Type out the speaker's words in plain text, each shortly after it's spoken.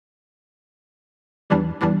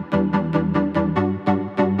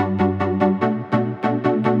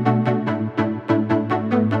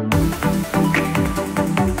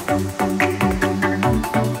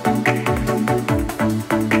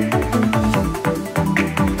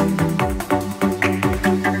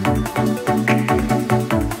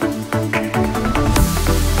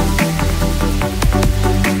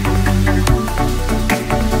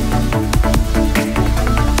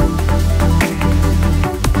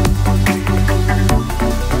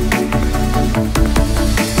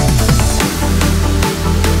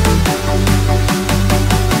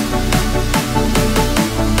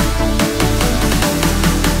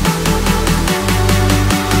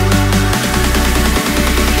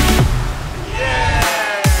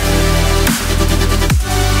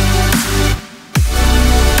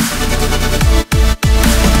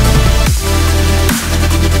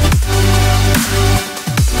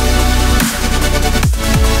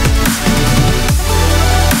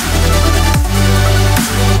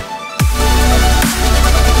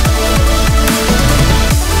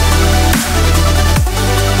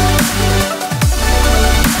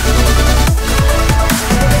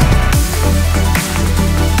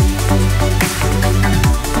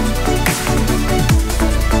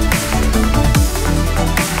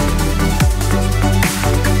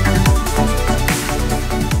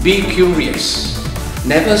Be curious.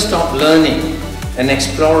 Never stop learning and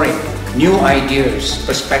exploring new ideas,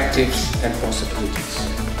 perspectives, and possibilities.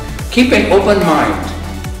 Keep an open mind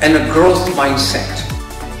and a growth mindset.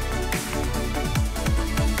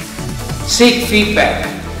 Seek feedback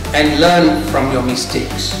and learn from your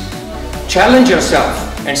mistakes. Challenge yourself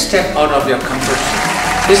and step out of your comfort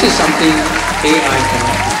zone. This is something AI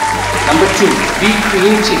cannot do. Number 2, be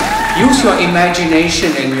creative. Use your imagination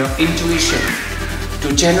and your intuition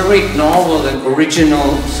to generate novel and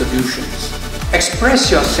original solutions. Express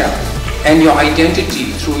yourself and your identity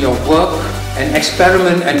through your work and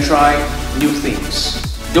experiment and try new things.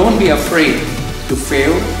 Don't be afraid to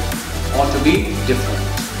fail or to be different.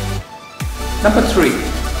 Number 3,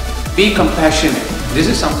 be compassionate. This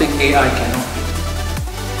is something AI cannot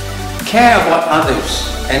do. Care about others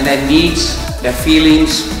and their needs, their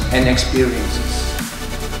feelings and experiences.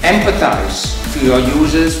 Empathize with your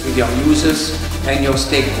users and your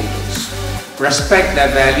stakeholders. Respect their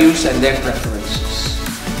values and their preferences.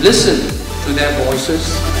 Listen to their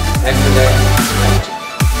voices and to their